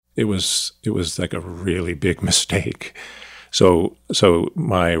it was like a really big mistake. So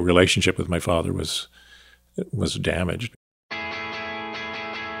my relationship with my father was damaged.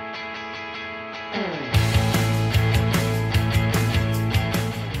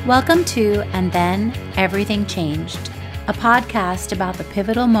 Welcome to And Then Everything Changed, a podcast about the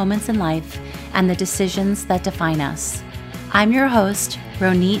pivotal moments in life and the decisions that define us. I'm your host,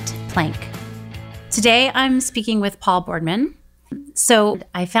 Ronit Plank. Today, I'm speaking with Paul Boardman. So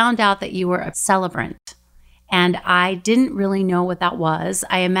I found out that you were a celebrant, and I didn't really know what that was.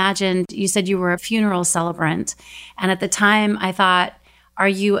 I imagined, you said you were a funeral celebrant, and at the time I thought, are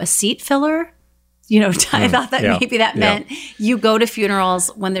you a seat filler? I thought that maybe that meant you go to funerals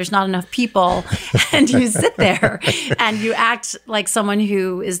when there's not enough people and you sit there and you act like someone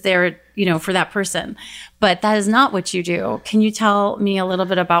who is there, for that person. But that is not what you do. Can you tell me a little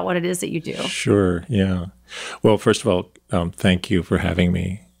bit about what it is that you do? Sure, yeah. Well, first of all, thank you for having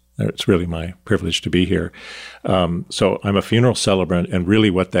me. It's really my privilege to be here. So I'm a funeral celebrant, and really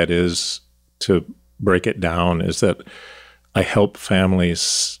what that is, to break it down, is that I help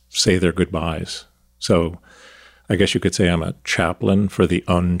families say their goodbyes. So I guess you could say I'm a chaplain for the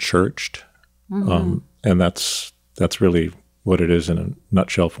unchurched. Mm-hmm. And that's really what it is in a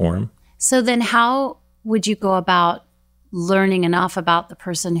nutshell form. So then how would you go about learning enough about the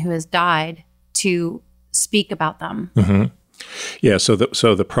person who has died to speak about them? Mm-hmm. Yeah, so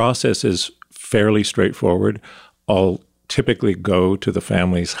the process is fairly straightforward. I'll typically go to the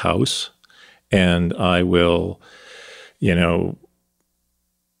family's house, and I will,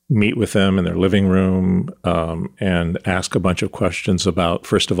 meet with them in their living room and ask a bunch of questions about,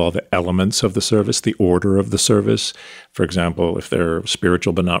 first of all, the elements of the service, the order of the service. For example, if they're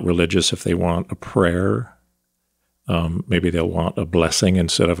spiritual but not religious, if they want a prayer, maybe they'll want a blessing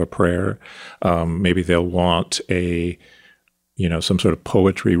instead of a prayer. Maybe they'll want some sort of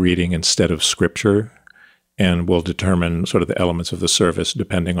poetry reading instead of scripture, and we'll determine sort of the elements of the service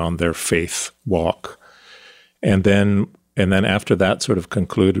depending on their faith walk. And then after that sort of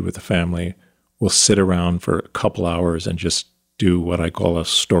concluded with the family, we'll sit around for a couple hours and just do what I call a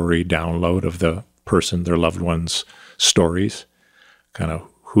story download of the person, their loved ones' stories, kind of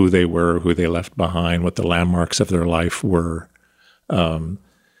who they were, who they left behind, what the landmarks of their life were. They'll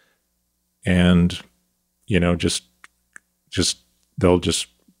just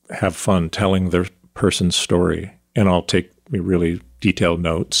have fun telling their person's story. And I'll take really detailed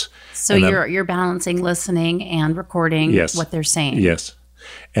notes. So you're balancing listening and recording what they're saying. Yes.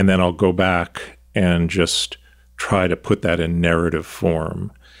 And then I'll go back and just try to put that in narrative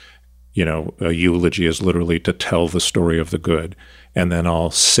form. A eulogy is literally to tell the story of the good. And then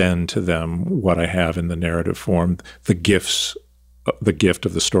I'll send to them what I have in the narrative form, the gift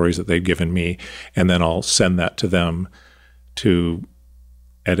of the stories that they've given me. And then I'll send that to them to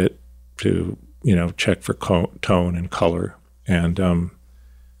edit, to check for tone and color. And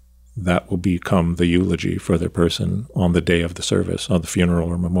that will become the eulogy for their person on the day of the service, on the funeral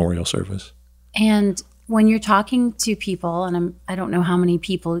or memorial service. And when you're talking to people, and I don't know how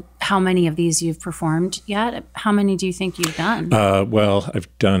many of these you've performed yet. How many do you think you've done? Well, I've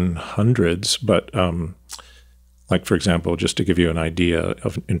done hundreds, but like, for example, just to give you an idea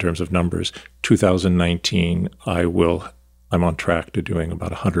in terms of numbers, 2019, I'm on track to doing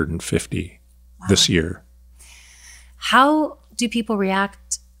about 150 this year. How do people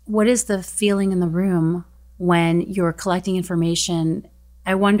react? What is the feeling in the room when you're collecting information?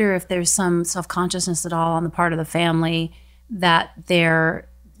 I wonder if there's some self-consciousness at all on the part of the family that their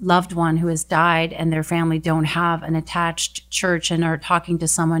loved one who has died and their family don't have an attached church and are talking to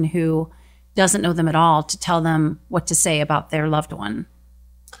someone who doesn't know them at all to tell them what to say about their loved one.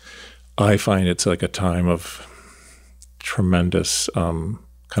 I find it's like a time of tremendous kind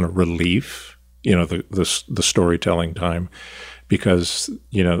of relief, the storytelling time, because,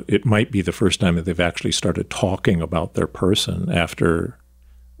 it might be the first time that they've actually started talking about their person after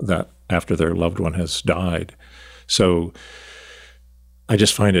their loved one has died. So I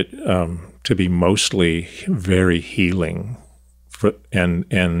just find it to be mostly very healing,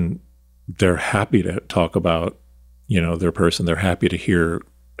 and they're happy to talk about, their person. They're happy to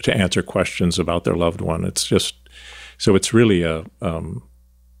answer questions about their loved one. So it's really a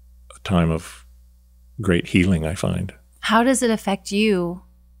time of great healing, I find. How does it affect you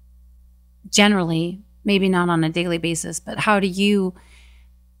generally, maybe not on a daily basis, but how do you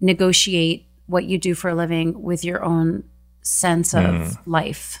negotiate what you do for a living with your own sense of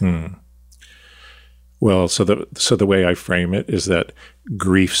life? Well, so the way I frame it is that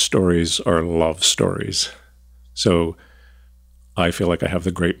grief stories are love stories. So I feel like I have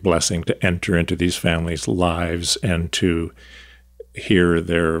the great blessing to enter into these families' lives and to hear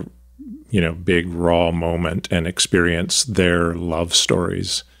their, big raw moment and experience their love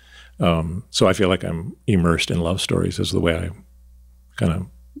stories. So I feel like I'm immersed in love stories is the way I kind of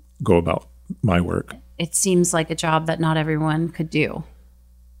go about my work. It seems like a job that not everyone could do.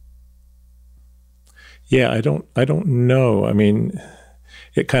 Yeah, I don't know. I mean,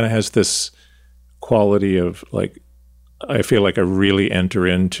 it kind of has this quality of like, I feel like I really enter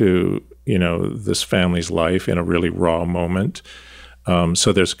into, this family's life in a really raw moment.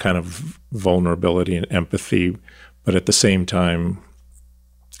 So there's kind of vulnerability and empathy, but at the same time,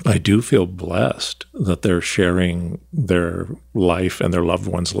 I do feel blessed that they're sharing their life and their loved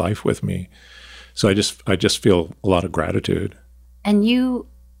one's life with me. So I just feel a lot of gratitude. And you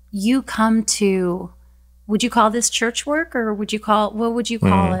come to, would you call this church work, or what would you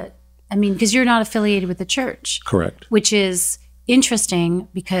call it? I mean, because you're not affiliated with the church. Correct. Which is interesting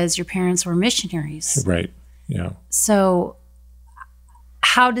because your parents were missionaries. Right. Yeah. So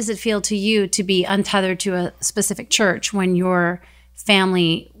how does it feel to you to be untethered to a specific church when your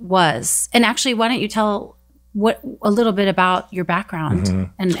family was? And actually, why don't you tell a little bit about your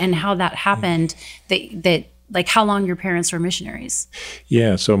background and how that happened, that like how long your parents were missionaries?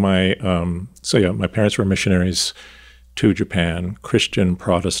 Yeah. So my parents were missionaries to Japan, Christian,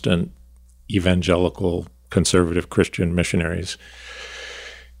 Protestant, evangelical, conservative Christian missionaries.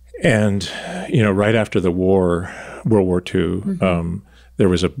 And, right after the war, World War II, there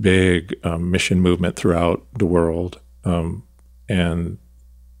was a big mission movement throughout the world, and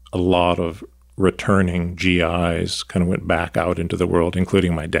a lot of returning GIs kind of went back out into the world,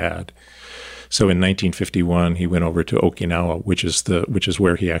 including my dad. So in 1951, he went over to Okinawa, which is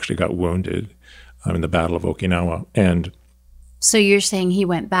where he actually got wounded in the Battle of Okinawa. And so you're saying he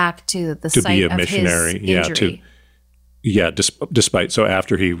went back to the site be a of missionary, his injury? Despite, so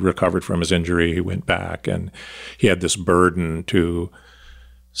after he recovered from his injury, he went back, and he had this burden to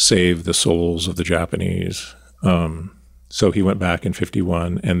save the souls of the Japanese. So he went back in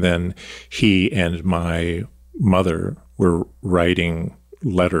 51, and then he and my mother were writing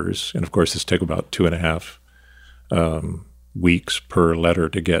letters. And of course, this took about 2.5 weeks per letter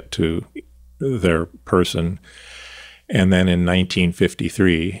to get to their person. And then in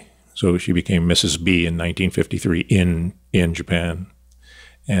 1953, so she became Mrs. B in 1953 in Japan.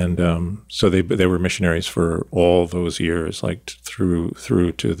 And so they were missionaries for all those years, like through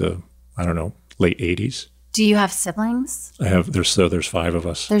to the, I don't know, late 80s. Do you have siblings? I have. There's 5 of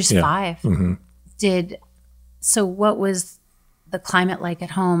us. There's 5. Mm-hmm. So what was the climate like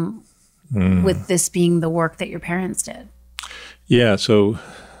at home with this being the work that your parents did? Yeah. So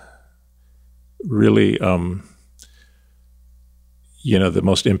really, the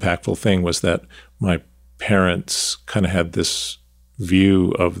most impactful thing was that my parents kind of had this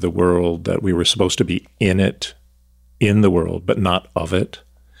view of the world that we were supposed to be in the world, but not of it.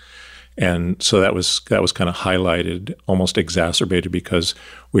 And so that was kind of highlighted, almost exacerbated, because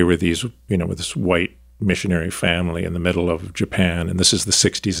we were these, with this white missionary family in the middle of Japan. And this is the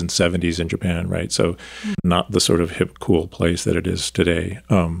 60s and 70s in Japan, right? So not the sort of hip, cool place that it is today.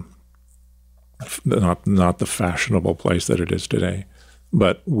 Not the fashionable place that it is today.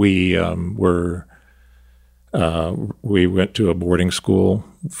 But we went to a boarding school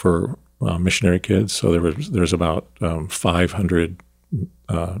for missionary kids. So there's about 500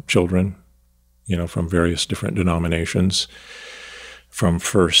 children, from various different denominations, from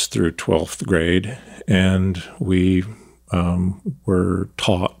 1st through 12th grade. And we were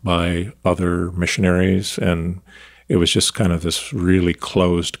taught by other missionaries, and it was just kind of this really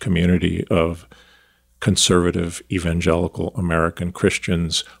closed community of conservative evangelical American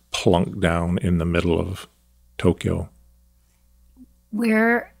Christians plunked down in the middle of Tokyo.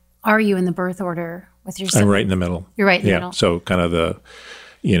 Where are you in the birth order with your siblings? I'm right in the middle. You're right in the middle. So kind of the,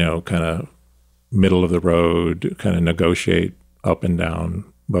 kind of middle of the road, kind of negotiate up and down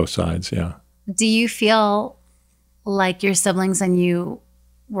both sides. Yeah. Do you feel like your siblings and you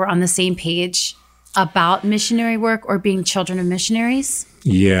were on the same page about missionary work or being children of missionaries?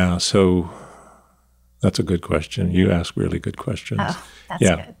 Yeah. So that's a good question. You ask really good questions. Oh, that's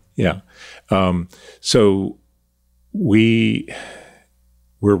good. Yeah. So we're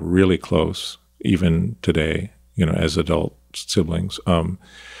really close even today, as adult siblings.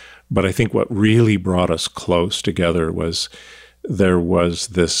 But I think what really brought us close together was there was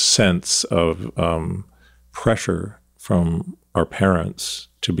this sense of pressure from our parents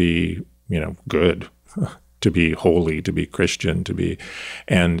to be, good, to be holy, to be Christian,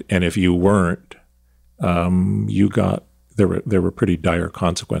 and if you weren't, there were pretty dire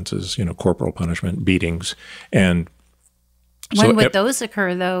consequences, corporal punishment, beatings, and When would those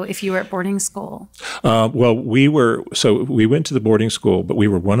occur, though, if you were at boarding school? Well, we went to the boarding school, but we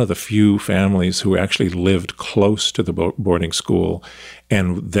were one of the few families who actually lived close to the boarding school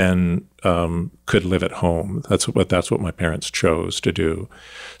and then could live at home. That's what my parents chose to do.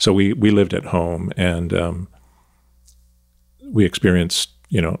 So we lived at home, and we experienced,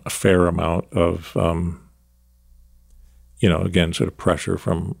 a fair amount of, again, sort of pressure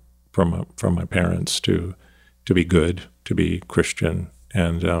from my parents to be good, to be Christian.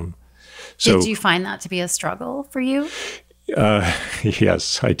 And so, did you find that to be a struggle for you?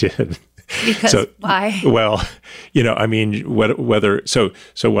 Yes, I did. Because why? Well, I mean, whether so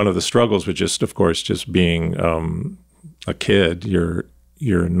one of the struggles was just, of course, just being a kid. You're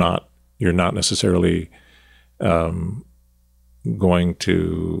not necessarily going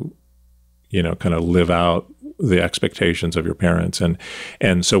to kind of live out the expectations of your parents, and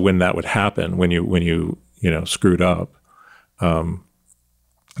so when that would happen, when you screwed up,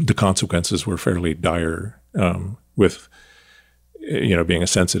 the consequences were fairly dire, with, being a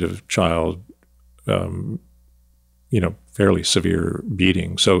sensitive child, fairly severe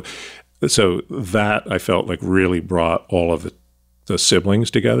beating. So that I felt like really brought all of the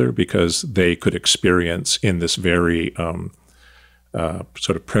siblings together, because they could experience in this very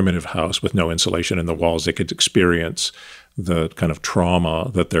sort of primitive house with no insulation in the walls, they could experience the kind of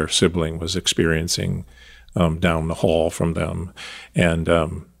trauma that their sibling was experiencing down the hall from them. And,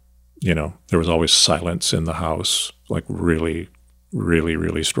 there was always silence in the house, like really, really,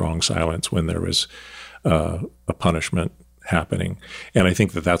 really strong silence when there was a punishment happening. And I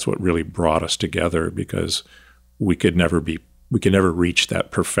think that that's what really brought us together, because we could never reach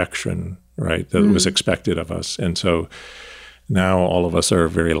that perfection, right, that was expected of us. And so now all of us are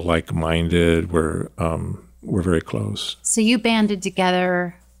very like-minded. We're very close. So you banded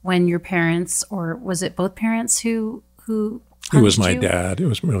together when your parents, or was it both parents who It was my you? dad. It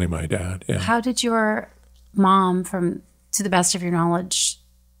was really my dad. Yeah. How did your mom, to the best of your knowledge,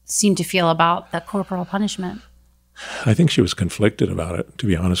 seem to feel about the corporal punishment? I think she was conflicted about it, to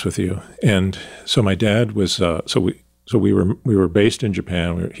be honest with you. And so my dad was. We were based in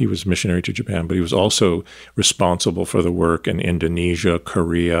Japan. He was missionary to Japan, but he was also responsible for the work in Indonesia,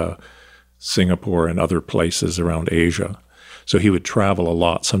 Korea, Singapore, and other places around Asia. So he would travel a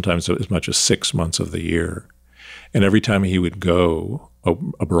lot, sometimes as much as 6 months of the year. And every time he would go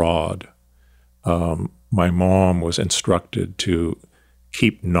abroad, my mom was instructed to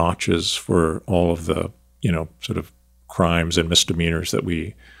keep notches for all of the, sort of crimes and misdemeanors that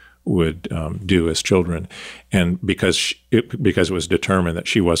we would do as children. And because it was determined that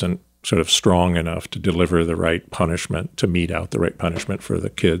she wasn't sort of strong enough to deliver the right punishment, to mete out the right punishment for the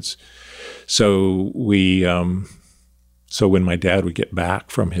kids. So so when my dad would get back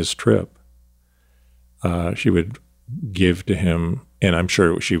from his trip, she would give to him, and I'm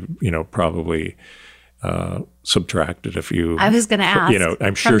sure she, probably subtracted a few. I was going to ask.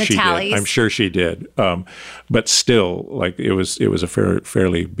 I'm sure she tallies. did. I'm sure she did. But still, like it was a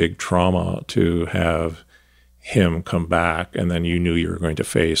fairly big trauma to have him come back, and then you knew you were going to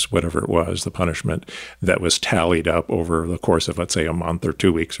face whatever it was, the punishment that was tallied up over the course of, let's say, a month or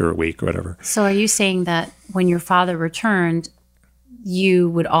 2 weeks or a week or whatever. So are you saying that when your father returned,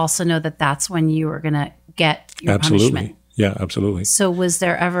 you would also know that that's when you were going to get your punishment? Yeah, absolutely. So was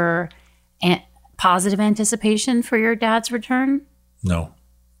there ever positive anticipation for your dad's return? No.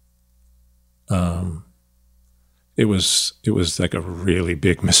 It was like a really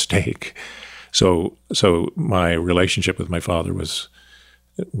big mistake. So my relationship with my father was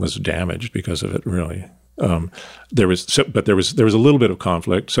damaged because of it, really. There was a little bit of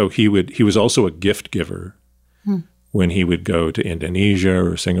conflict. So he was also a gift giver. When he would go to Indonesia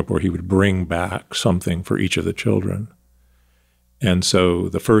or Singapore, he would bring back something for each of the children. And so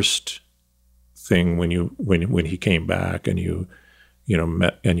the first thing when he came back and you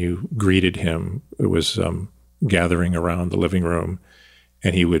met and you greeted him, it was gathering around the living room,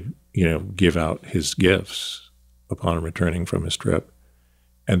 and he would give out his gifts upon returning from his trip.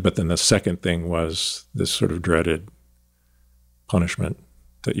 But then the second thing was this sort of dreaded punishment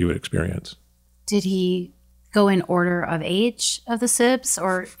that you would experience. Did he go in order of age of the sibs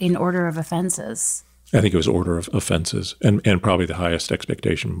or in order of offenses? I think it was order of offenses, and probably the highest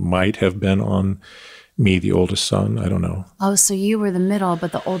expectation might have been on me, the oldest son. I don't know. Oh, so you were the middle,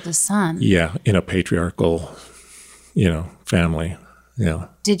 but the oldest son. Yeah, in a patriarchal, family. Yeah.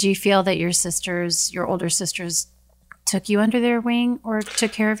 Did you feel that your older sisters, took you under their wing or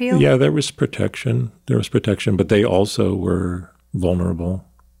took care of you? Yeah, there was protection, but they also were vulnerable.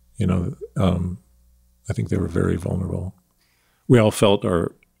 I think they were very vulnerable. We all felt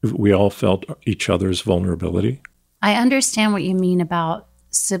each other's vulnerability. I understand what you mean about,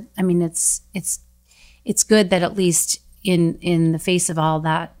 I mean, it's good that at least in the face of all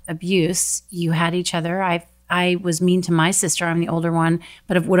that abuse, you had each other. I was mean to my sister. I'm the older one,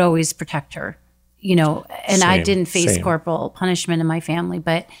 but I would always protect her, you know, and I didn't face corporal punishment in my family,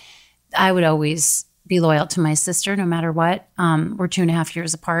 but I would always be loyal to my sister no matter what. We're 2.5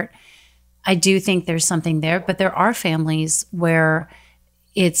 years apart. I do think there's something there, but there are families where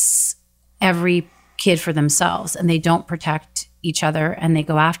it's every kid for themselves and they don't protect each other and they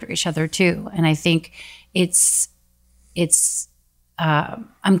go after each other too. And I think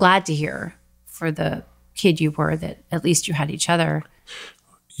I'm glad to hear for the kid you were that at least you had each other.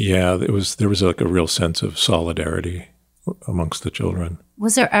 Yeah, there was like a real sense of solidarity amongst the children.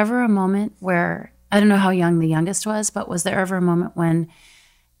 Was there ever a moment where, I don't know how young the youngest was, but was there ever a moment when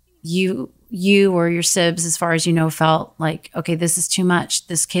you or your sibs, as far as you know, felt like, okay, this is too much.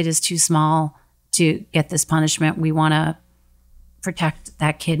 This kid is too small to get this punishment. We want to protect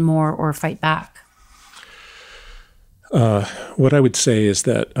that kid more or fight back? What I would say is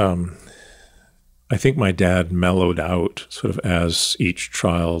that I think my dad mellowed out sort of as each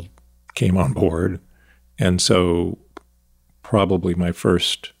child came on board. And so probably my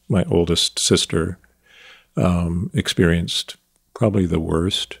oldest sister experienced probably the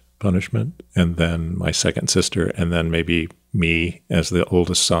worst punishment, and then my second sister, and then maybe me as the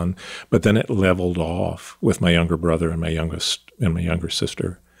oldest son. But then it leveled off with my younger brother and my younger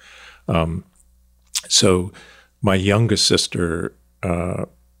sister. So my youngest sister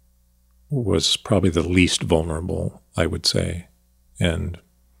was probably the least vulnerable, I would say. And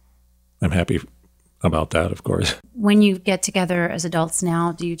I'm happy about that, of course. When you get together as adults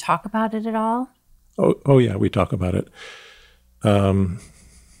now, do you talk about it at all? Oh yeah, we talk about it.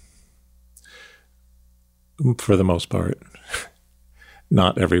 For the most part.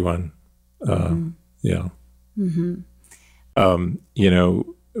 Not everyone. Yeah. Mm-hmm. You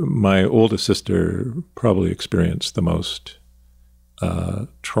know, my oldest sister probably experienced the most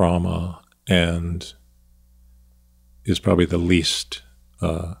trauma and is probably the least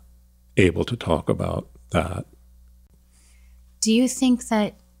able to talk about that. Do you think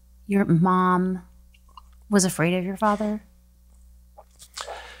that your mom was afraid of your father?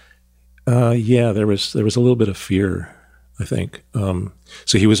 Yeah, there was a little bit of fear, I think.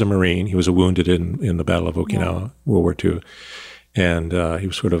 So he was a Marine. He was wounded in the Battle of Okinawa, World War II. And he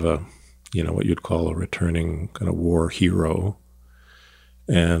was sort of what you'd call a returning kind of war hero.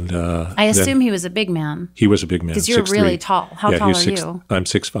 And I assume he was a big man. He was a big man. Because you're really tall. How tall are you? I'm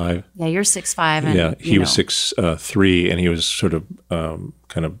 6'5". Yeah, you're 6'5". And, yeah, he was 6'3", and he was sort of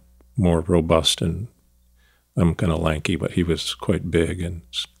kind of more robust, and I'm kind of lanky, but he was quite big, and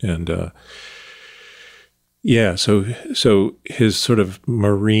yeah. So his sort of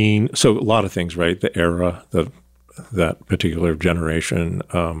Marine. So a lot of things, right? The era, that particular generation,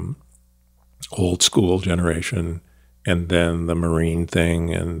 old school generation, and then the Marine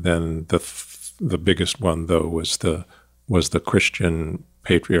thing, and then the biggest one though was the Christian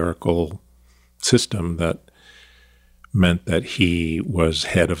patriarchal system that meant that he was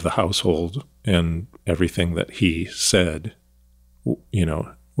head of the household, and everything that he said,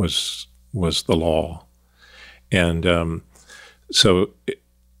 was the law. And so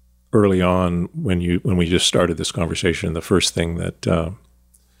early on, when we just started this conversation, the first thing that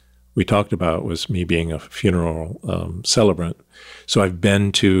we talked about was me being a funeral celebrant. So I've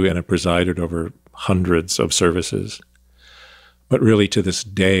been to and have presided over hundreds of services. But really, to this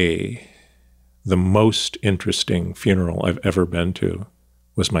day, the most interesting funeral I've ever been to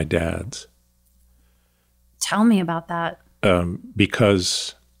was my dad's. Tell me about that.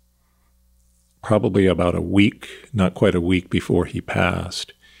 Because probably about a week, not quite a week before he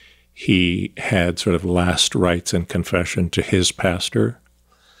passed, he had sort of last rites and confession to his pastor.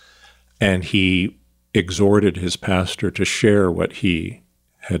 And he exhorted his pastor to share what he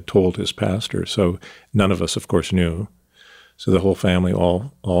had told his pastor. So none of us, of course, knew. So the whole family,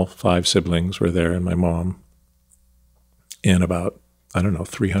 all 5 siblings were there, and my mom, and about,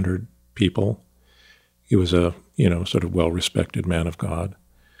 300 people. He was a, sort of well-respected man of God.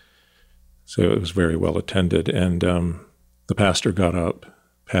 So it was very well attended. And the pastor got up,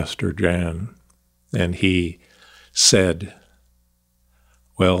 Pastor Jan, and he said,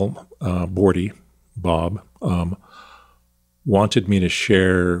 well, Bob, wanted me to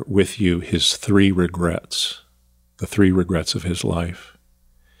share with you his 3 regrets, the 3 regrets of his life.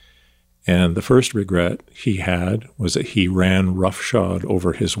 And the first regret he had was that he ran roughshod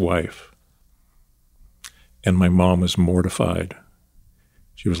over his wife. And my mom was mortified.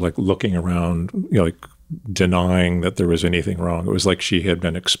 She was like looking around, like denying that there was anything wrong. It was like she had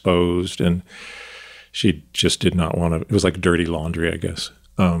been exposed, and she just did not want to. It was like dirty laundry, I guess.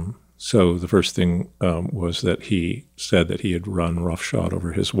 So the first thing was that he said that he had run roughshod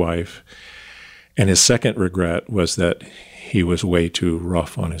over his wife. And his second regret was that he was way too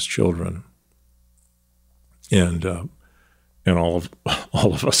rough on his children. And all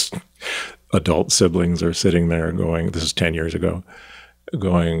of us adult siblings are sitting there going, this is 10 years ago,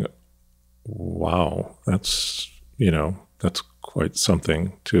 going, wow, that's quite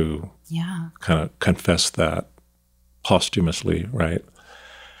something to kind of confess that posthumously, right?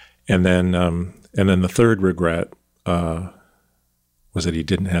 And then the third regret was that he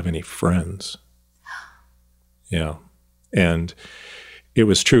didn't have any friends. Yeah. And it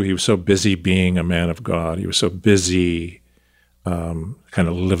was true. He was so busy being a man of God. He was so busy kind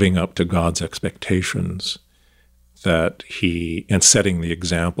of living up to God's expectations and setting the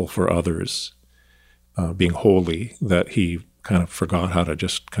example for others, being holy, that he kind of forgot how to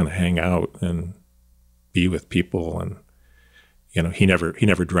just kind of hang out and be with people. And, he never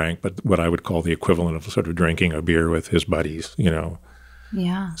drank, but what I would call the equivalent of sort of drinking a beer with his buddies,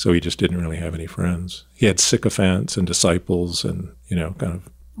 Yeah. So he just didn't really have any friends. He had sycophants and disciples and, kind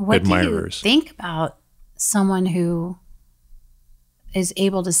of admirers. What do you think about someone who is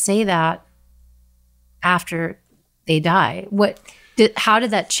able to say that after they die? How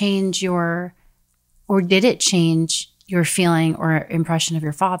did that change or did it change your feeling or impression of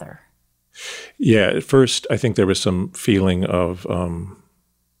your father? Yeah, at first, I think there was some feeling of, kind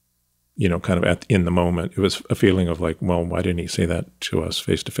of in the moment. It was a feeling of like, well, why didn't he say that to us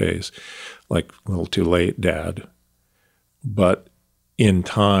face to face? Like, a little too late, Dad. But in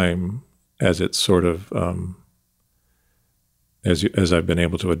time, as it's sort of, as I've been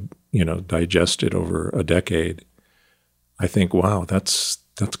able to, digest it over a decade, I think, wow, that's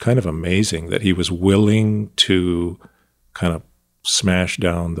kind of amazing that he was willing to kind of smash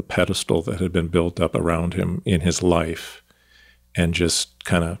down the pedestal that had been built up around him in his life and just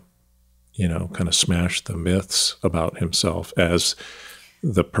kind of smash the myths about himself as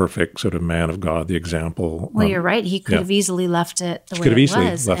the perfect sort of man of God, the example. Well, you're right. He could have easily left it the way it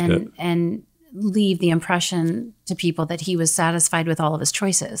was and leave the impression to people that he was satisfied with all of his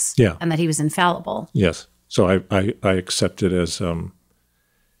choices and that he was infallible. Yes. So I accept it as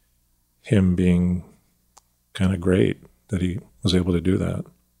him being kind of great that he was able to do that.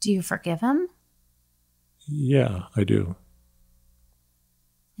 Do you forgive him? Yeah, I do.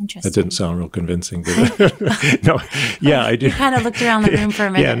 Interesting. That didn't sound real convincing, did it? No, yeah, I do. You kind of looked around the room for a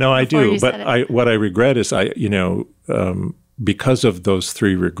minute. Yeah, no, I do. But what I regret is because of those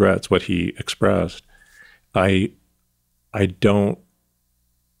three regrets, what he expressed, I don't,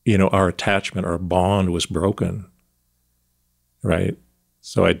 our attachment, our bond was broken, right?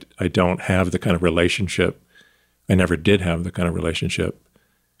 So I don't have the kind of relationship. I never did have the kind of relationship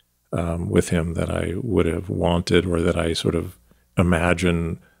with him that I would have wanted or that I sort of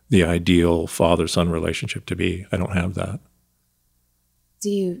imagine the ideal father-son relationship to be. I don't have that.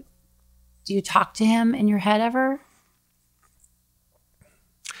 Do you talk to him in your head ever?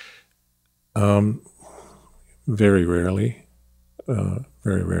 Very rarely.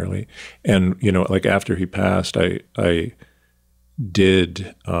 Very rarely. And, like after he passed, I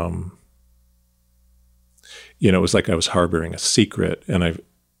did, it was like I was harboring a secret, and I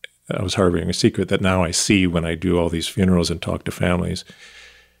was harboring a secret that now I see when I do all these funerals and talk to families,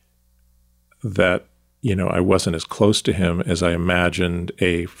 that, I wasn't as close to him as I imagined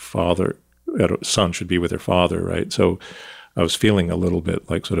a son should be with their father, right? So I was feeling a little bit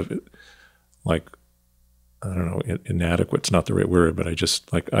like sort of like, I don't know, inadequate's not the right word, but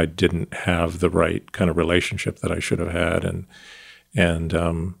I didn't have the right kind of relationship that I should have had. And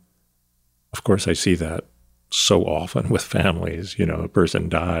of course I see that so often with families, a person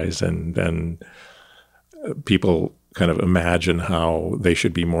dies and then people kind of imagine how they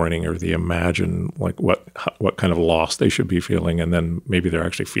should be mourning, or they imagine like what kind of loss they should be feeling. And then maybe they're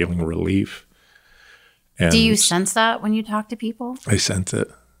actually feeling relief. And do you sense that when you talk to people? I sense it.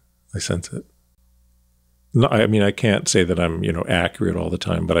 No, I mean, I can't say that I'm, accurate all the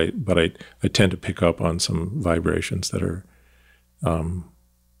time, but I tend to pick up on some vibrations that are,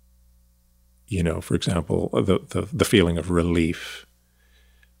 for example, the feeling of relief,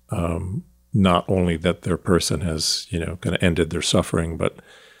 not only that their person has, kind of ended their suffering, but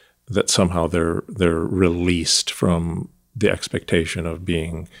that somehow they're released from the expectation of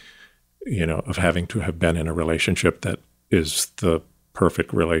being, of having to have been in a relationship that is the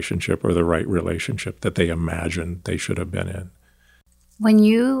perfect relationship or the right relationship that they imagined they should have been in. When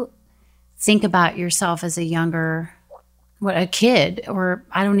you think about yourself as a kid, or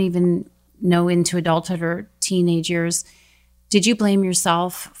I don't even know, into adulthood or teenage years, Did you blame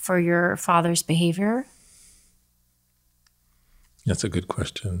yourself for your father's behavior? That's a good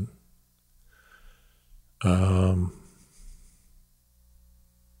question. Well,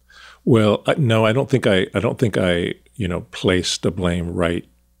 no, I don't think I, placed the blame right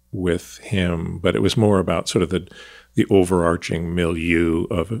with him, but it was more about sort of the overarching milieu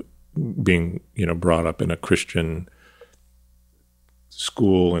of being, brought up in a Christian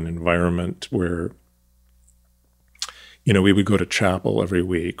school and environment where, we would go to chapel every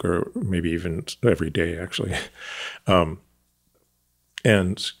week or maybe even every day, actually. And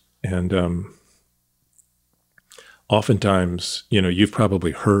oftentimes, you've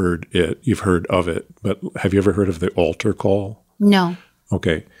probably heard of it, but have you ever heard of the altar call? No.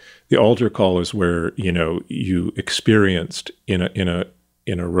 Okay. The altar call is where, you experienced in a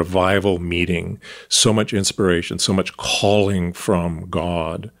revival meeting so much inspiration, so much calling from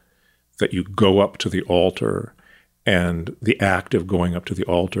God that you go up to the altar, and the act of going up to the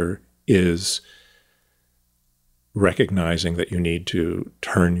altar is recognizing that you need to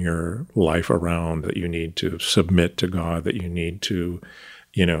turn your life around, that you need to submit to God, that you need to,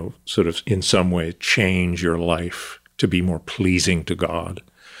 sort of in some way change your life to be more pleasing to God.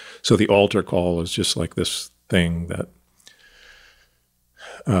 So the altar call is just like this thing that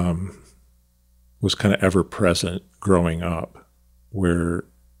was kind of ever present growing up, where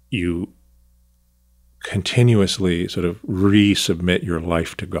you continuously sort of resubmit your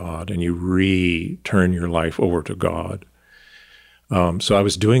life to God and you return your life over to God. So I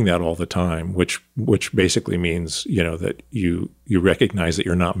was doing that all the time, which basically means, that you recognize that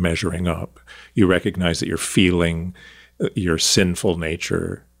you're not measuring up. You recognize that you're feeling your sinful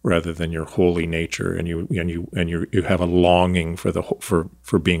nature rather than your holy nature, and you have a longing for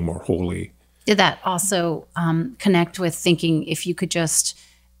being more holy. Did that also connect with thinking if you could just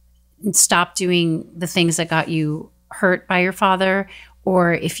stop doing the things that got you hurt by your father,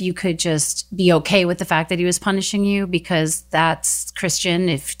 or if you could just be okay with the fact that he was punishing you because that's Christian?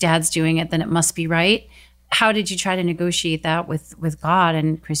 If dad's doing it, then it must be right. How did you try to negotiate that with God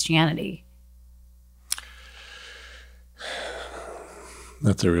and Christianity?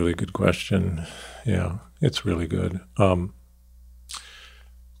 That's a really good question. Yeah, it's really good.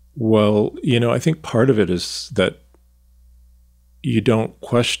 Well, I think part of it is that you don't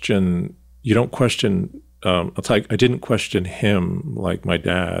question. It's like I didn't question him like my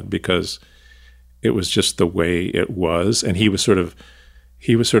dad, because it was just the way it was, and he was sort of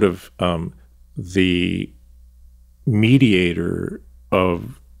the mediator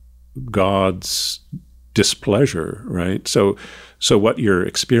of God's displeasure, right? So what you're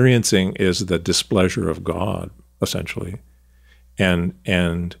experiencing is the displeasure of God, essentially, and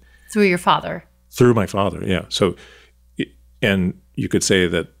through your father, through my father, yeah. So. And you could say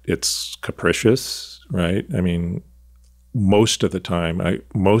that it's capricious, right? I mean, most of the time, I'll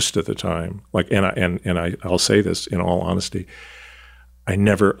say this in all honesty, I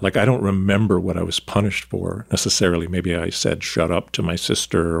don't remember what I was punished for necessarily. Maybe I said "shut up" to my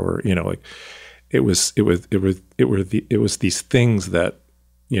sister, or it was these things that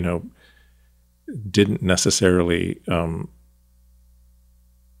didn't necessarily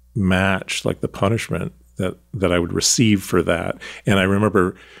match like the punishment that I would receive for that. And I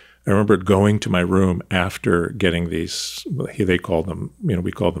remember going to my room after getting these, they called them,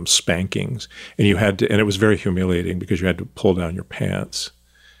 we called them spankings. And you had to, and it was very humiliating because you had to pull down your pants.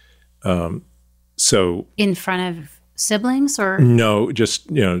 So in front of siblings, or? No, just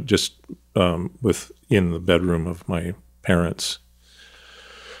in the bedroom of my parents.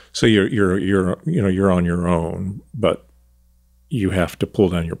 So you're on your own, but you have to pull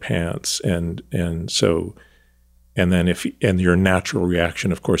down your pants, and then your natural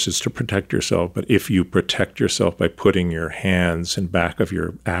reaction, of course, is to protect yourself. But if you protect yourself by putting your hands in back of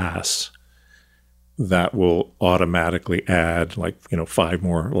your ass, that will automatically add 5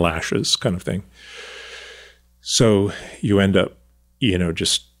 more lashes, kind of thing. So you end up,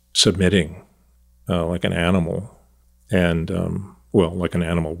 just submitting like an animal, and like an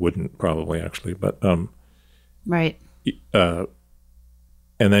animal wouldn't probably actually, but right.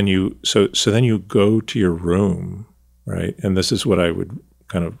 And then then you go to your room, right? And this is what I would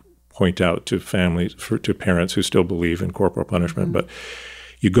kind of point out to families, to parents who still believe in corporal punishment. Mm-hmm. But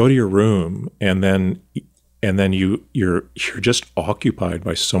you go to your room, and then you're just occupied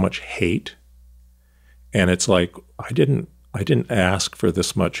by so much hate, and it's like I didn't ask for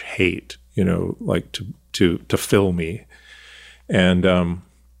this much hate, to fill me, and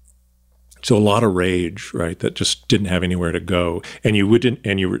So a lot of rage, right? That just didn't have anywhere to go, and you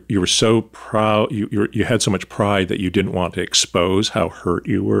were so proud. You had so much pride that you didn't want to expose how hurt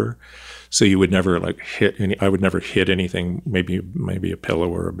you were. So you would never I would never hit anything. Maybe a pillow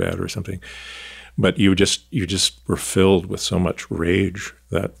or a bed or something. But you just were filled with so much rage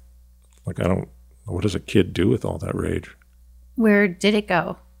that, what does a kid do with all that rage? Where did it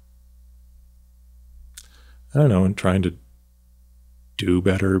go? I don't know, and trying to do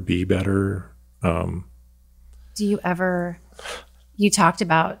better, be better. You talked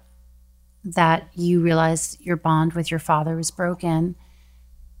about that you realized your bond with your father was broken.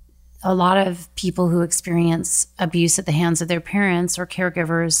 A lot of people who experience abuse at the hands of their parents or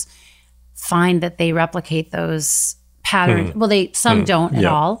caregivers find that they replicate those patterns. Well, some don't at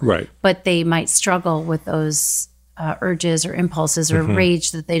all, right? But they might struggle with those urges or impulses or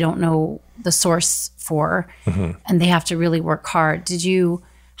rage that they don't know the source for, and they have to really work hard. Did you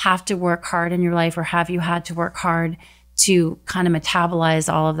have to work hard in your life, or have you had to work hard to kind of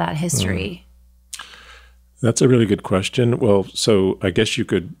metabolize all of that history? That's a really good question. Well, so I guess you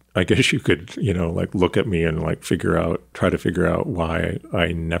could, look at me and try to figure out why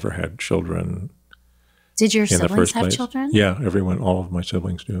I never had children. Did your siblings have children? Yeah, all of my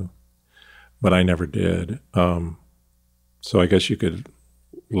siblings do, but I never did. So I guess you could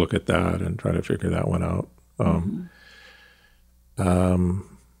look at that and try to figure that one out.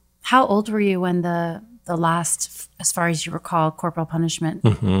 How old were you when the last, as far as you recall, corporal punishment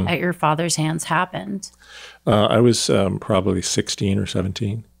at your father's hands happened? I was probably 16 or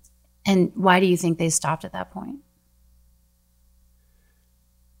 17. And why do you think they stopped at that point?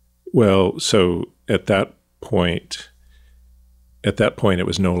 Well, so at that point, it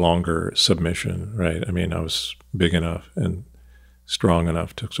was no longer submission, right? I mean, I was big enough and strong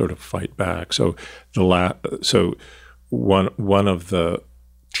enough to sort of fight back. So one of the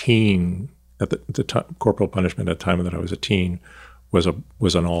teen at the time, corporal punishment at the time that I was a teen was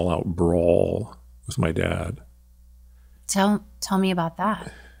an all-out brawl with my dad. Tell me about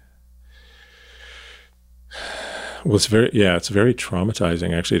that. Well, it's very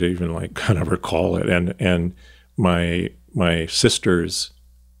traumatizing actually to even kind of recall it. And my sisters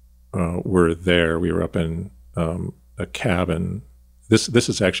were there. We were up in a cabin. This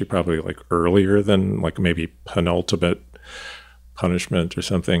is actually probably earlier than maybe penultimate punishment or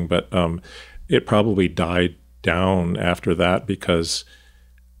something, but it probably died down after that because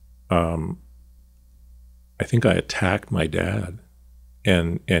I think I attacked my dad,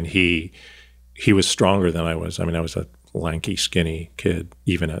 and he was stronger than I was. I mean, I was a lanky, skinny kid,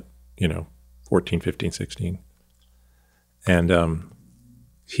 even at 14, 15, 16. And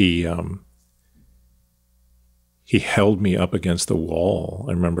he held me up against the wall.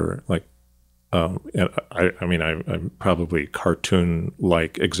 I remember, and I'm probably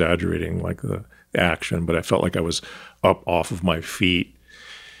cartoon-like exaggerating the action, but I felt like I was up off of my feet,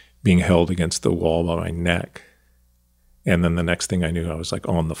 being held against the wall by my neck. And then the next thing I knew, I was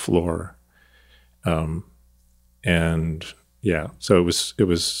on the floor. And yeah, so it was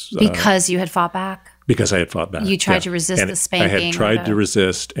because you had fought back. Because I had fought back. You tried to resist the spanking. I had tried to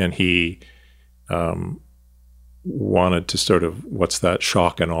resist, and he wanted to sort of, what's that,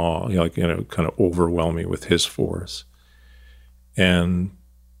 shock and awe, kind of overwhelm me with his force. And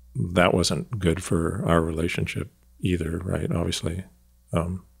that wasn't good for our relationship either, right? Obviously.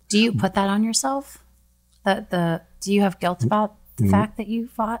 Do you put that on yourself? Do you have guilt about the fact that you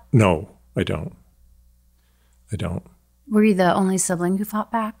fought? No, I don't. Were you the only sibling who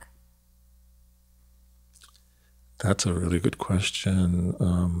fought back? That's a really good question.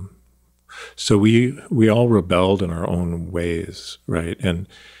 So we all rebelled in our own ways, right? And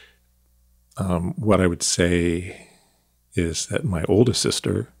what I would say is that my oldest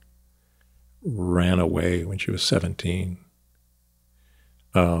sister ran away when she was 17.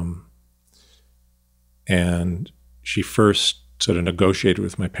 And she first sort of negotiated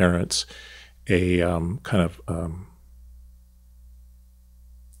with my parents a kind of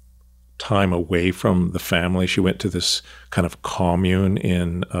time away from the family. She went to this kind of commune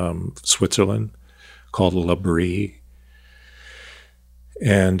in Switzerland called La Brie.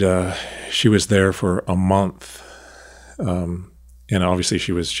 And she was there for a month. And obviously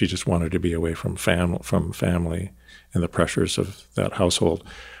she just wanted to be away from family and the pressures of that household.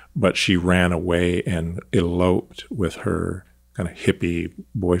 But she ran away and eloped with her kind of hippie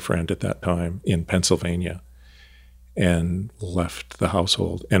boyfriend at that time in Pennsylvania and left the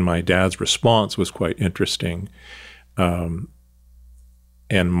household. And my dad's response was quite interesting, and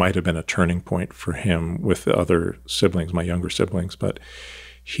might have been a turning point for him with the other siblings, my younger siblings. But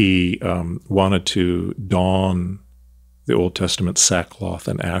he wanted to don the Old Testament sackcloth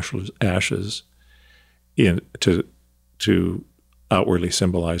and ashes to outwardly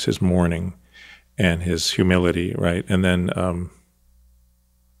symbolize his mourning and his humility, right? And then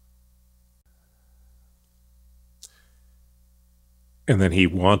he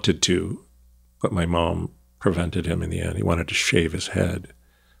wanted to, but my mom prevented him in the end. He wanted to shave his head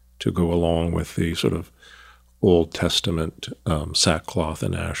to go along with the sort of Old Testament sackcloth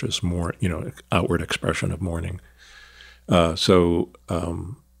and ashes, more, outward expression of mourning. So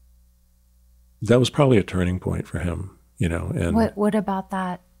that was probably a turning point for him, And what about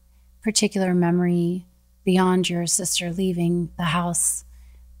that particular memory beyond your sister leaving the house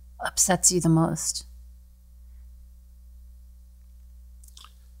upsets you the most?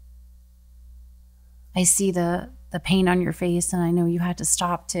 I see the pain on your face, and I know you had to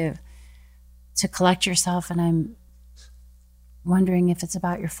stop to collect yourself, and I'm wondering if it's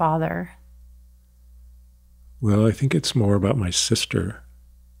about your father. Well, I think it's more about my sister.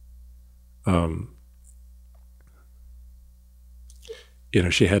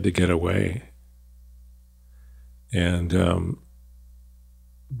 She had to get away. And,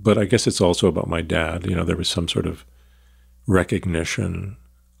 but I guess it's also about my dad. There was some sort of recognition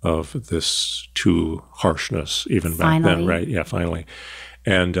of this too harshness even back then, right? Yeah, finally.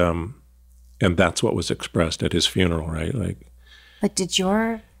 And that's what was expressed at his funeral, right? But did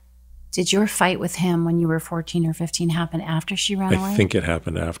your fight with him when you were 14 or 15 happen after she ran away? I think it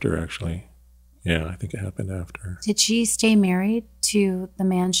happened after, actually. Yeah, I think it happened after. Did she stay married to the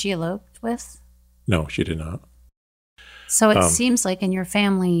man she eloped with? No, she did not. So it seems like in your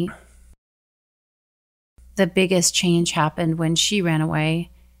family, the biggest change happened when she ran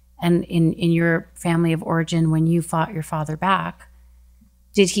away, and in your family of origin, when you fought your father back.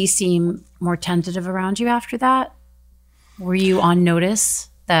 Did he seem more tentative around you after that? Were you on notice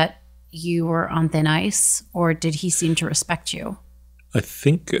that you were on thin ice, or did he seem to respect you? I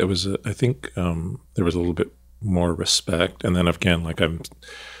think there was a little bit more respect, and then again, I'm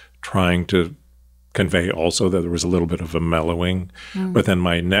trying to convey also that there was a little bit of a mellowing. But then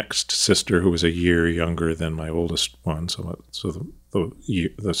my next sister, who was a year younger than my oldest one, so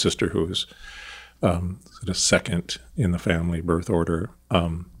the sister who was sort of second in the family birth order,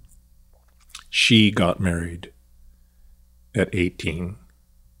 she got married at 18,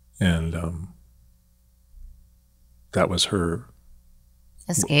 and that was her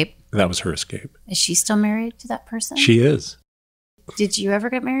escape. That was her escape. Is she still married to that person? She is. Did you ever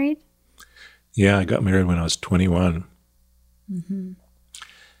get married? Yeah, I got married when I was 21. Mm-hmm.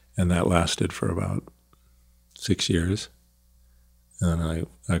 And that lasted for about 6 years. And then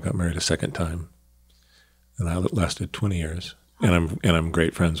I got married a second time. And that lasted 20 years. Oh. And I'm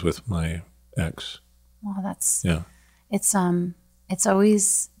great friends with my ex. Well, yeah. It's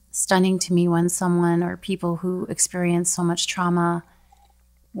always stunning to me when someone or people who experience so much trauma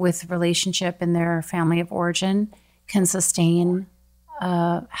with relationship in their family of origin can sustain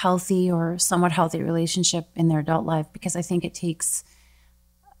a healthy or somewhat healthy relationship in their adult life, because I think it takes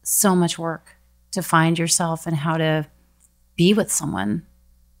so much work to find yourself and how to be with someone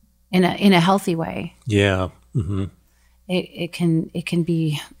in a healthy way. Yeah. Mm-hmm. It can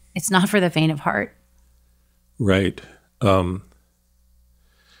be, it's not for the faint of heart. Right. And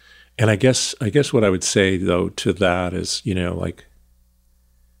I guess what I would say though to that is,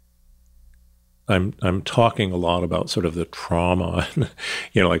 I'm talking a lot about sort of the trauma,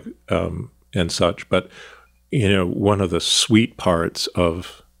 and such. But, one of the sweet parts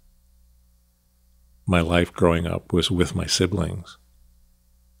of my life growing up was with my siblings,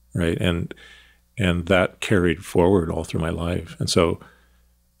 right? And that carried forward all through my life. And so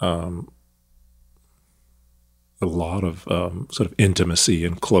a lot of sort of intimacy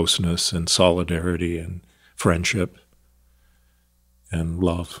and closeness and solidarity and friendship and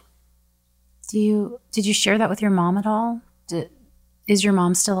love. Did you share that with your mom at all? Is your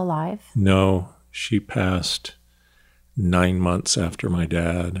mom still alive? No, she passed 9 months after my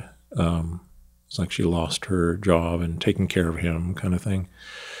dad. It's like she lost her job and taking care of him, kind of thing.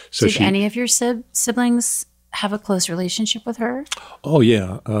 So did any of your siblings have a close relationship with her? Oh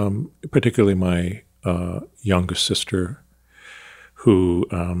yeah, particularly my youngest sister, who.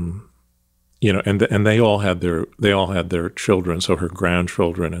 And they all had their children, so her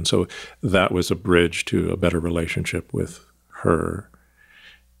grandchildren, and so that was a bridge to a better relationship with her.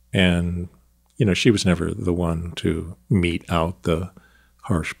 And she was never the one to mete out the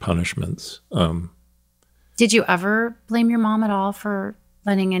harsh punishments. Did you ever blame your mom at all for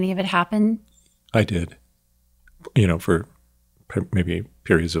letting any of it happen? I did, for maybe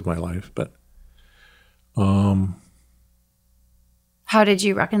periods of my life, but. How did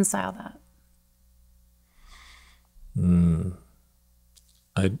you reconcile that? Mm.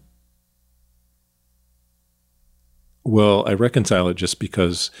 I Well, I reconcile it just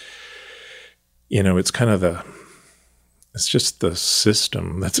because, it's kind of it's just the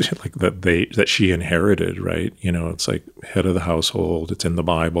system that's like that she inherited, right? It's like head of the household. It's in the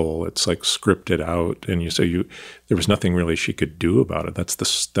Bible. It's like scripted out, and there was nothing really she could do about it. That's the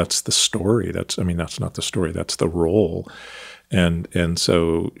story. That's not the story. That's the role, and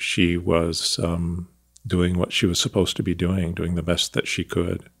so she was doing what she was supposed to be doing the best that she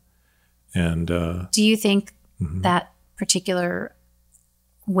could. And do you think that particular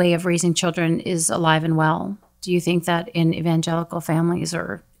way of raising children is alive and well? Do you think that in evangelical families,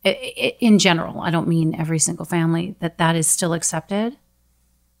 or in general, I don't mean every single family, that is still accepted?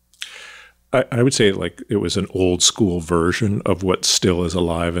 I would say like it was an old school version of what still is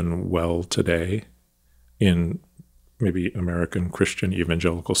alive and well today in maybe American Christian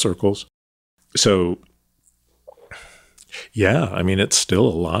evangelical circles. So yeah, it's still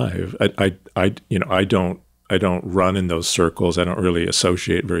alive. I don't run in those circles. I don't really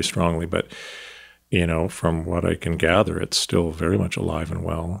associate very strongly, but from what I can gather, it's still very much alive and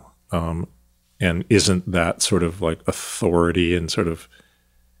well. And isn't that sort of like authority and sort of,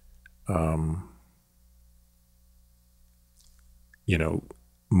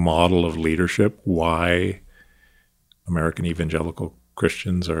 model of leadership why American evangelical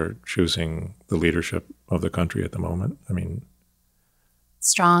Christians are choosing the leadership of the country at the moment?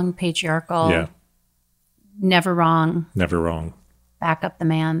 Strong, patriarchal. Yeah. Never wrong. Never wrong. Back up the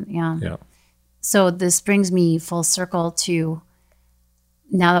man. Yeah. Yeah. So this brings me full circle to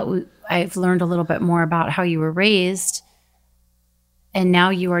now that I've learned a little bit more about how you were raised, and now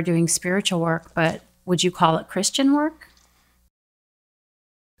you are doing spiritual work, but would you call it Christian work?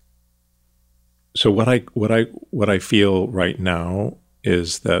 So what I feel right now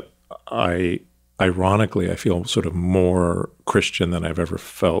is that ironically, I feel sort of more Christian than I've ever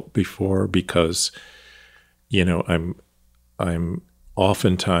felt before, because, I'm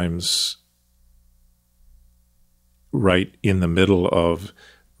oftentimes right in the middle of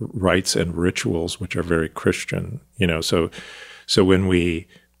rites and rituals, which are very Christian, so when we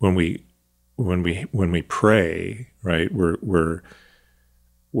pray, right,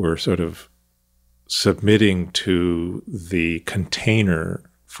 we're sort of submitting to the container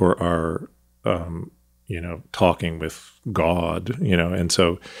for our, talking with God, and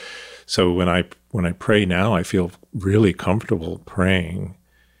so when I pray now, I feel really comfortable praying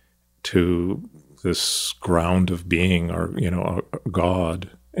to this ground of being, our God,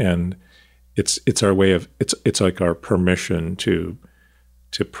 and it's our way of it's like our permission to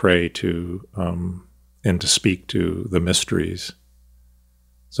pray to and to speak to the mysteries.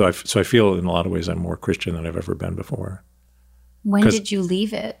 So I feel in a lot of ways I'm more Christian than I've ever been before. When did you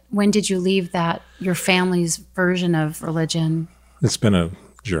leave it? When did you leave that, your family's version of religion? It's been a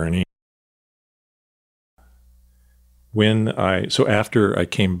journey. So after I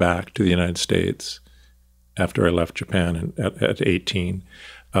came back to the United States, after I left Japan at 18,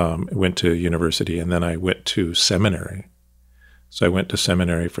 I went to university, and then I went to seminary. So I went to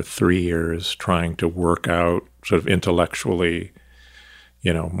seminary for 3 years, trying to work out sort of intellectually,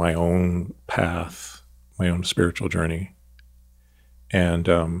 my own path, my own spiritual journey. And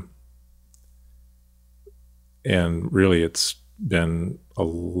really it's been a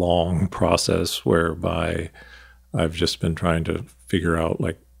long process whereby I've just been trying to figure out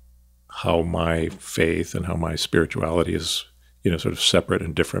like how my faith and how my spirituality is, sort of separate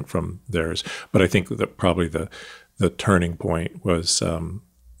and different from theirs. But I think that probably the turning point was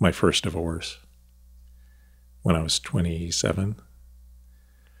my first divorce when I was 27.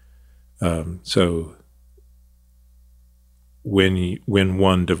 So when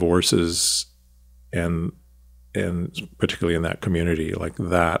one divorces, and particularly in that community, like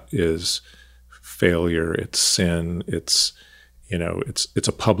that is failure, it's sin, it's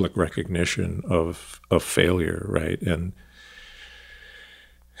a public recognition of failure, right? And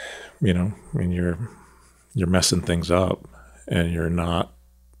you're messing things up, and you're not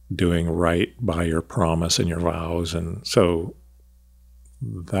doing right by your promise and your vows, and so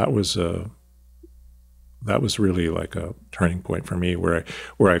that was really like a turning point for me, where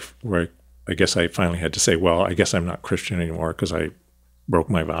I guess I finally had to say, well, I guess I'm not Christian anymore because I broke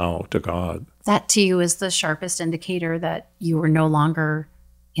my vow to God. That to you is the sharpest indicator that you were no longer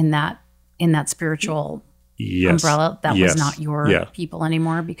in that spiritual umbrella. That was not your people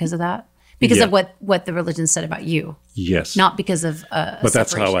anymore because of that. Because of what the religion said about you. Yes. Not because of but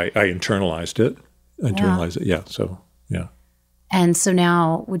that's how I internalized it. Yeah. So, yeah. And so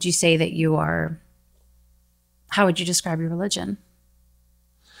now, would you say that you are, how would you describe your religion?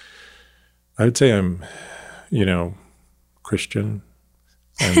 I would say I'm Christian.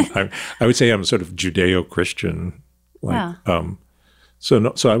 And I would say I'm sort of Judeo-Christian.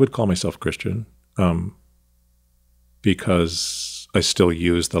 So I would call myself Christian because I still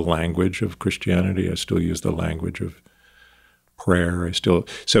use the language of Christianity. I still use the language of prayer.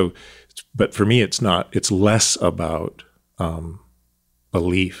 But for me, it's less about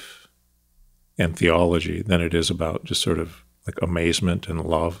belief and theology than it is about just sort of like amazement and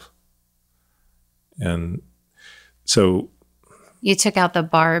love. And so you took out the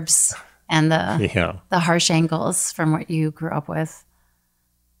barbs and the harsh angles from what you grew up with.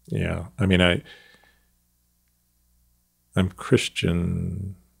 Yeah. I mean, I'm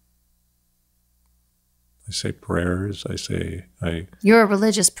Christian. I say prayers. You're a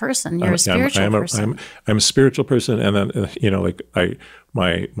religious person. You're a spiritual person. I'm a spiritual person. And then,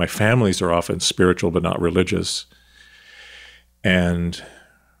 my families are often spiritual, but not religious. And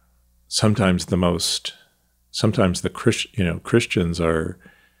sometimes Christians are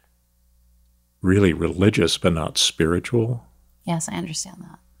really religious, but not spiritual. Yes, I understand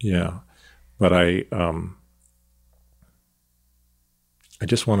that. Yeah. But I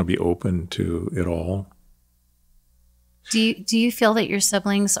just want to be open to it all. Do you feel that your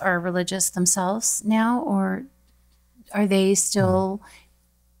siblings are religious themselves now, or are they still?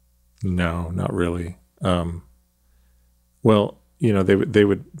 No, not really. Well, they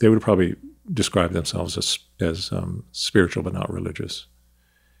would probably describe themselves as spiritual but not religious.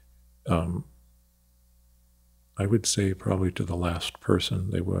 I would say probably to the last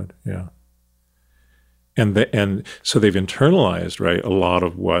person they would, yeah. And so they've internalized, right, a lot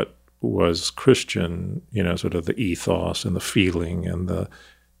of what was Christian, sort of the ethos and the feeling and the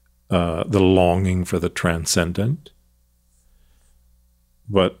longing for the transcendent.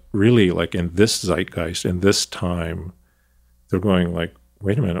 But really, like in this zeitgeist, in this time, they're going like,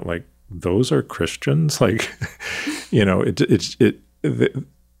 wait a minute, like those are Christians? Like,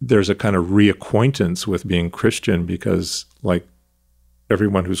 there's a kind of reacquaintance with being Christian because like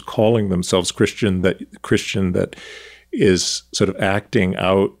everyone who's calling themselves Christian that is sort of acting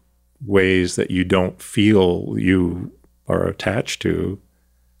out ways that you don't feel you are attached to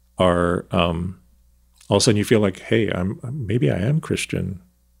are all of a sudden you feel like, hey, maybe I am Christian,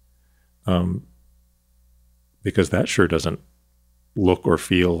 because that sure doesn't look or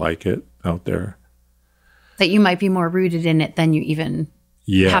feel like it out there. That you might be more rooted in it than you even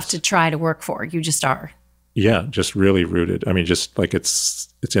have to try to work for. You just are. Yeah, just really rooted. I mean, just like it's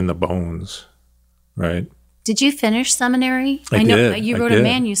in the bones, right? Did you finish seminary? I know did. You wrote a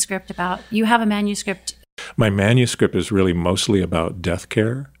manuscript you have a manuscript. My manuscript is really mostly about death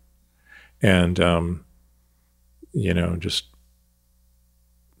care and, just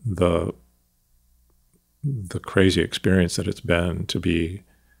the crazy experience that it's been to be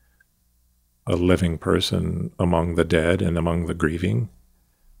a living person among the dead and among the grieving.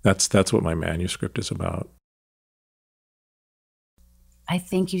 That's what my manuscript is about. I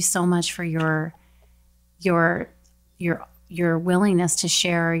thank you so much for your willingness to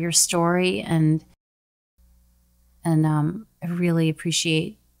share your story, and I really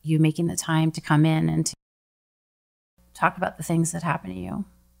appreciate you making the time to come in and to talk about the things that happen to you.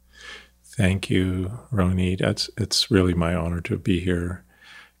 Thank you, Ronit. It's really my honor to be here,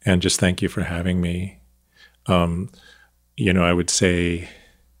 and just thank you for having me. I would say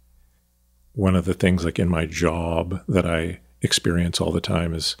one of the things like in my job that I experience all the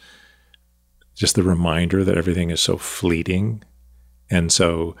time is just the reminder that everything is so fleeting. And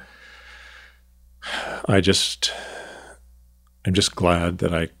so I'm just glad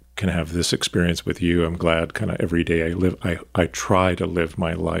that I can have this experience with you. I'm glad kind of every day I try to live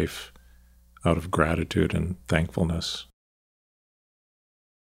my life out of gratitude and thankfulness.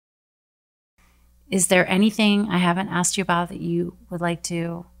 Is there anything I haven't asked you about that you would like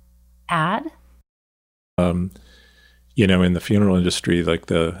to add? In the funeral industry, like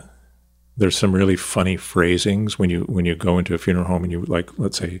there's some really funny phrasings when you go into a funeral home and you like,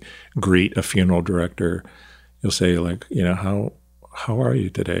 let's say, greet a funeral director. You'll say like, how are you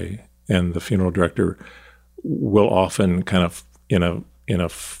today? And the funeral director will often kind of in a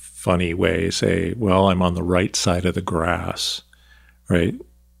funny way say, well, I'm on the right side of the grass, right?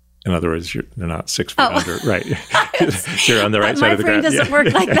 In other words, they're not 6 feet under, right? You're on the right side of the grass. My brain doesn't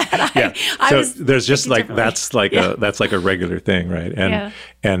work like that. Yeah. So there's just like that's like a regular thing, right?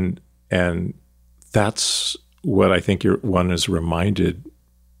 And and that's what I think one is reminded.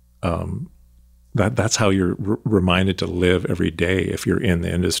 That's how you're reminded to live every day if you're in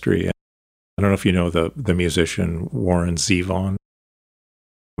the industry. I don't know if you know the musician Warren Zevon.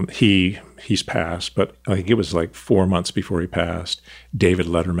 He's passed, but I think it was like 4 months before he passed, David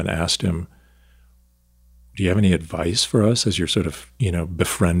Letterman asked him, do you have any advice for us as you're sort of,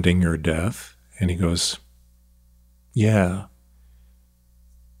 befriending your death? And he goes, yeah,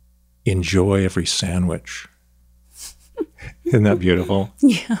 enjoy every sandwich. Isn't that beautiful?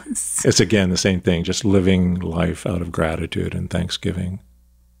 Yes. It's, again, the same thing, just living life out of gratitude and thanksgiving.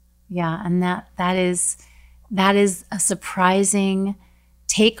 Yeah, and that is a surprising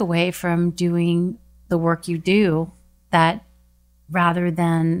takeaway from doing the work you do, that rather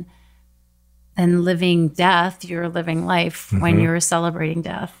than living death, you're living life when you're celebrating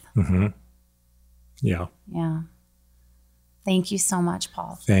death. Mm-hmm. Yeah. Yeah. Thank you so much,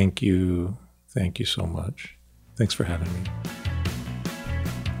 Paul. Thank you. Thank you so much. Thanks for having me.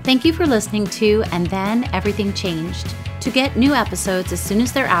 Thank you for listening to And Then Everything Changed. To get new episodes as soon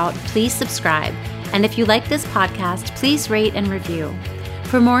as they're out, please subscribe. And if you like this podcast, please rate and review.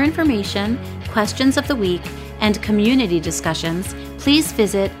 For more information, questions of the week, and community discussions, please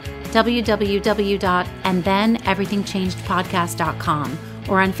visit www.andtheneverythingchangedpodcast.com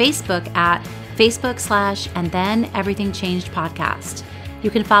or on Facebook at Facebook/AndThenEverythingChangedPodcast.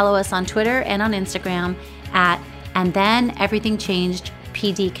 You can follow us on Twitter and on Instagram at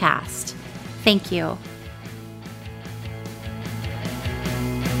AndThenEverythingChangedPDcast. Thank you.